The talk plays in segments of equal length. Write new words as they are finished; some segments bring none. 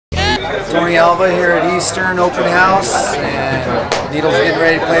Tony Alva here at Eastern Open House, and Needle's getting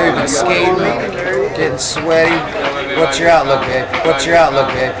ready to play. We've been skating, getting sweaty. What's your outlook, babe? What's your outlook,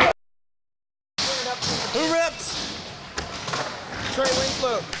 babe? Who rips? Trey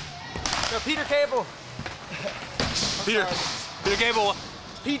Winslow. No, Peter Caple. Peter Caple.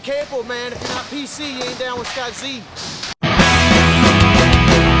 Pete Caple, man. If you're not PC, you ain't down with Scott Z.